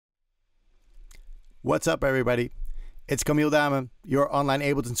What's up, everybody? It's Camiel Daamen, your online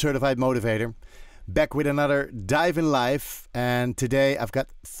Ableton Certified Motivator, back with another dive in life. And today I've got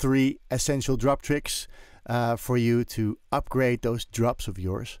 3 essential drop tricks for you to upgrade those drops of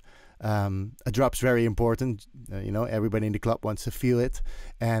yours. A drop's very important. Everybody in the club wants to feel it.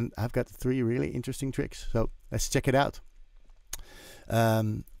 And I've got 3 really interesting tricks. So let's check it out.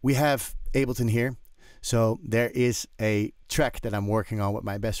 We have Ableton here. So there is a track that I'm working on with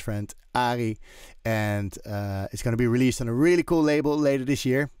my best friend Ari, and it's going to be released on a really cool label later this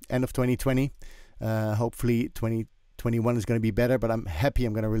year, end of 2020. Hopefully 2021 is going to be better, but I'm happy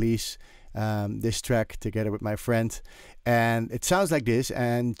I'm going to release this track together with my friend. And it sounds like this,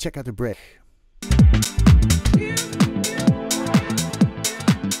 and check out the break.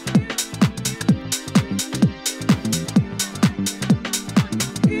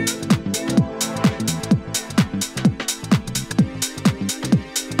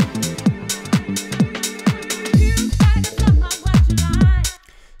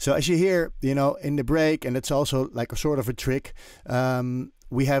 So as you hear, in the break, and it's also like a sort of a trick,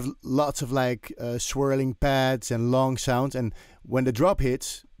 we have lots of like swirling pads and long sounds. And when the drop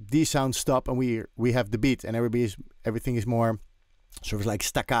hits, these sounds stop and we have the beat, and everything is more sort of like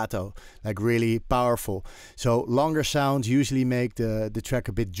staccato, like really powerful. So longer sounds usually make the track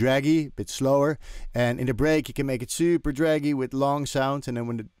a bit draggy, a bit slower. And in the break, you can make it super draggy with long sounds. And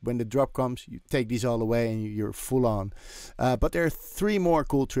then when the drop comes, you take these all away and you're full on. But there are 3 more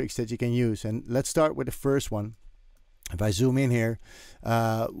cool tricks that you can use. And let's start with the first one. If I zoom in here,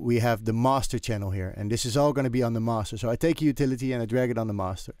 we have the master channel here, and this is all going to be on the master. So I take a utility and I drag it on the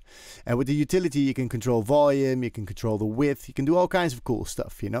master. And with the utility, you can control volume, you can control the width, you can do all kinds of cool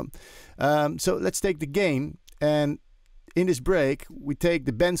stuff, So let's take the gain, and in this break, we take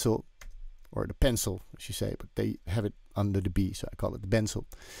the pencil, or the pencil, as you say, but they have it under the B, so I call it the pencil.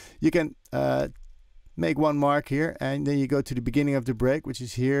 You can make one mark here, and then you go to the beginning of the break, which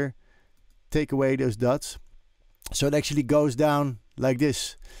is here, take away those dots. So it actually goes down like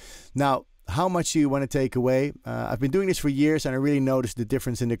this. Now, how much do you want to take away? I've been doing this for years, and I really noticed the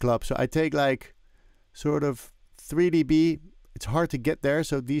difference in the club. So I take like sort of 3 dB. It's hard to get there.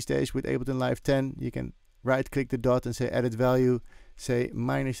 So these days with Ableton Live 10, you can right-click the dot and say edit value, say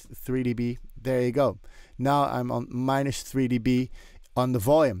 -3 dB. There you go. Now I'm on -3 dB on the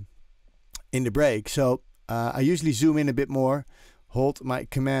volume in the break. So I usually zoom in a bit more, hold my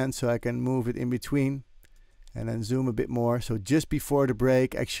command so I can move it in between, and then zoom a bit more. So just before the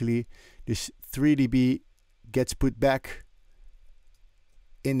break, actually, this 3 dB gets put back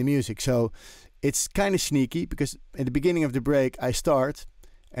in the music. So it's kind of sneaky, because at the beginning of the break, I start,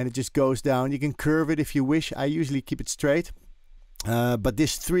 and it just goes down. You can curve it if you wish. I usually keep it straight. But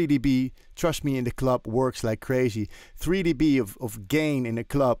this 3 dB, trust me, in the club works like crazy. 3 dB of gain in a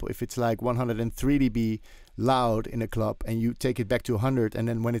club, if it's like 103 dB loud in a club, and you take it back to 100, and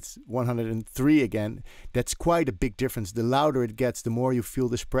then when it's 103 again, that's quite a big difference. The louder it gets, the more you feel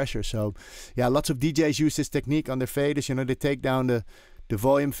this pressure. So yeah, lots of DJs use this technique on their faders. They take down the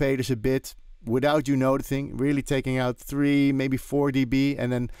volume faders a bit without you noticing, really taking out 3, maybe 4 dB,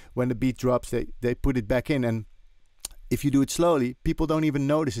 and then when the beat drops, they put it back in. And if you do it slowly, people don't even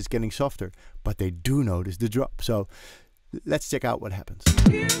notice it's getting softer, but they do notice the drop. So let's check out what happens.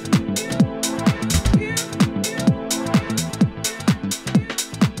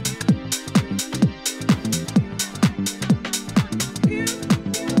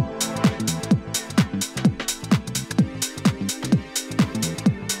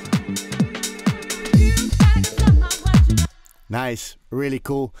 Nice, really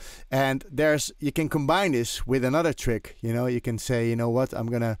cool. And you can combine this with another trick. You can say, you know what, I'm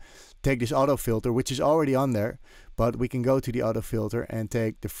gonna take this auto filter, which is already on there, but we can go to the auto filter and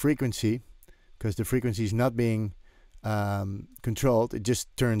take the frequency, because the frequency is not being controlled. It just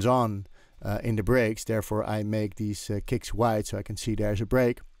turns on in the breaks. Therefore, I make these kicks wide so I can see there's a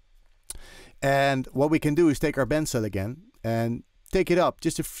break. And what we can do is take our bend cell again and take it up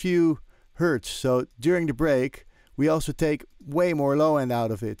just a few hertz. So during the break, we also take way more low end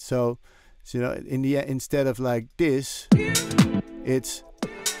out of it. So in the end, instead of like this, it's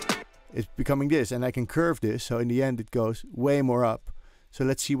becoming this, and I can curve this. So in the end, it goes way more up. So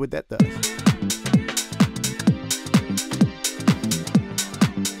let's see what that does.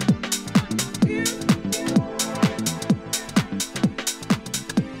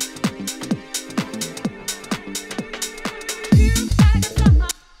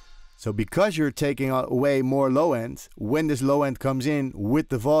 So because you're taking away more low end, when this low end comes in with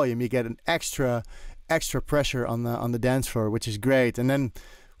the volume, you get an extra pressure on the dance floor, which is great. And then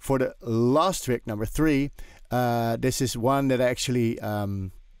for the last trick, number 3, this is one that I actually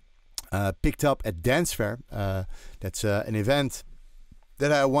picked up at Dance Fair. That's an event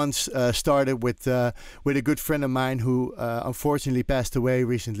that I once started with a good friend of mine who unfortunately passed away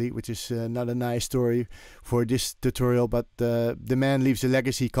recently, which is not a nice story for this tutorial, but the man leaves a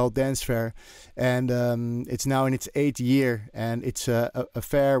legacy called Dance Fair, and it's now in its 8th year, and it's a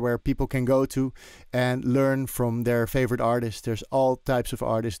fair where people can go to and learn from their favorite artists. There's all types of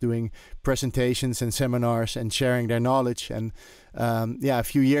artists doing presentations and seminars and sharing their knowledge, and a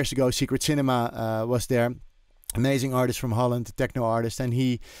few years ago Secret Cinema was there. Amazing artist from Holland, a techno artist, and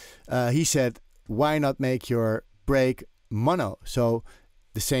he said, why not make your break mono? So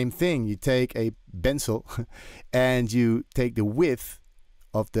the same thing, you take a pencil and you take the width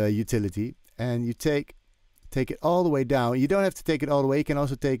of the utility and you take it all the way down. You don't have to take it all the way, you can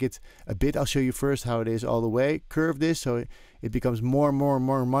also take it a bit. I'll show you first how it is all the way. Curve this so it becomes more and more and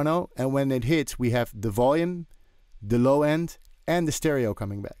more mono, and when it hits we have the volume, the low end, and the stereo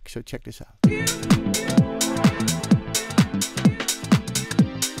coming back. So check this out.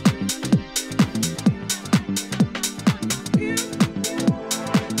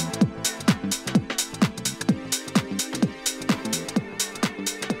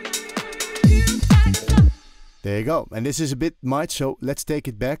 There you go. And this is a bit much, so let's take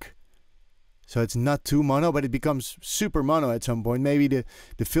it back. So it's not too mono, but it becomes super mono at some point. Maybe the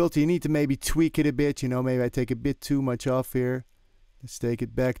filter, you need to maybe tweak it a bit. You know, maybe I take a bit too much off here. Let's take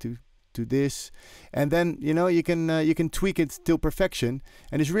it back to this. And then, you know, you can tweak it till perfection.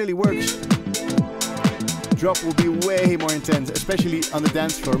 And this really works. Drop will be way more intense, especially on the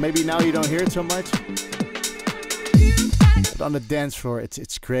dance floor. Maybe now you don't hear it so much. But on the dance floor,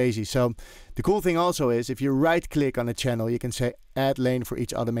 it's crazy. So the cool thing also is if you right click on a channel, you can say add lane for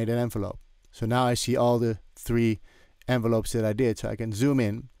each automated envelope. So now I see all the 3 envelopes that I did. So I can zoom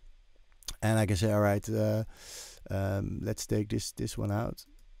in and I can say, all right, let's take this one out.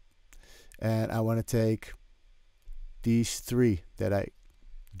 And I want to take these 3 that I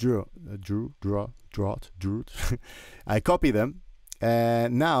drew. I copy them.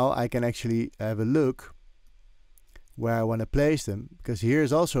 And now I can actually have a look where I want to place them, because here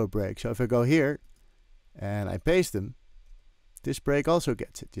is also a break. So if I go here and I paste them, this break also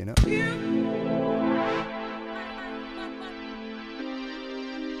gets it, you know.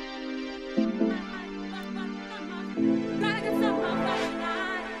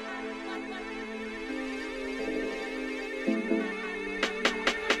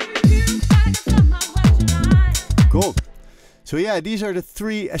 Cool. So yeah, these are the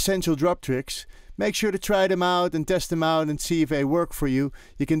 3 essential drop tricks. Make sure to try them out and test them out and see if they work for you.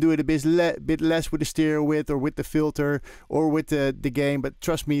 You can do it a bit less with the stereo width or with the filter or with the gain, but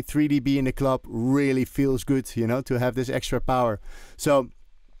trust me, 3 dB in the club really feels good, you know, to have this extra power. So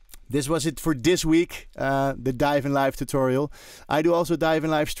this was it for this week, the Dive in Live tutorial. I do also Dive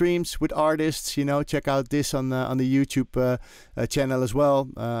in Live streams with artists, you know, check out this on the YouTube channel as well.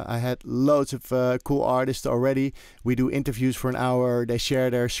 I had loads of cool artists already. We do interviews for an hour, they share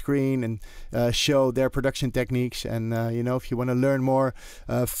their screen and show their production techniques. And you know, if you want to learn more,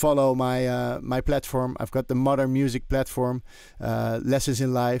 follow my platform. I've got the Modern Music platform, Lessons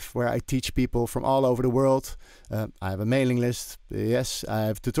in Life, where I teach people from all over the world. I have a mailing list, yes, I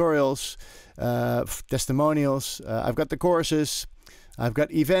have tutorials, testimonials, I've got the courses, I've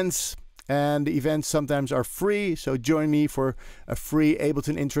got events, and the events sometimes are free, so join me for a free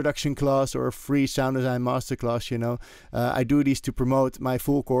Ableton introduction class or a free sound design masterclass, you know. I do these to promote my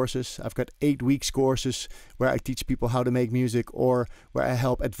full courses. I've got 8 weeks courses where I teach people how to make music, or where I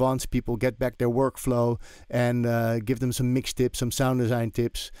help advanced people get back their workflow and give them some mix tips, some sound design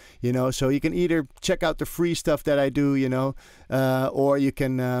tips, you know. So you can either check out the free stuff that I do, you know, or you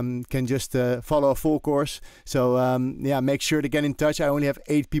can just follow a full course. So yeah, make sure to get in touch. I only have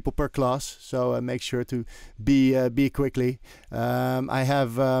 8 people per class, so make sure to be quickly. I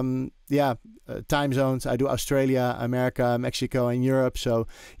have time zones. I do Australia, America, Mexico, and Europe. So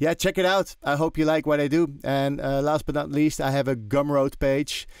yeah, check it out. I hope you like what I do. And last but not least, I have a Gumroad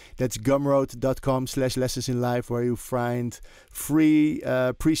page. That's gumroad.com/lessonsinlife, where you find free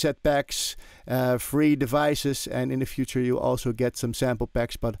preset packs, free devices, and in the future you'll also get some sample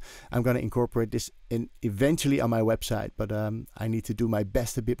packs. But I'm going to incorporate this in eventually on my website. But I need to do my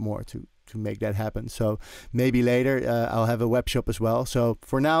best a bit more to make that happen. So maybe later I'll have a web shop as well. So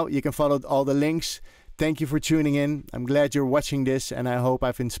for now, you can follow all the links. Thank you for tuning in. I'm glad you're watching this, and I hope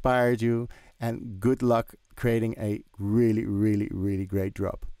I've inspired you, and good luck creating a really, really, really great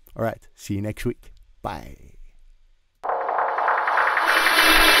drop. All right, see you next week. Bye.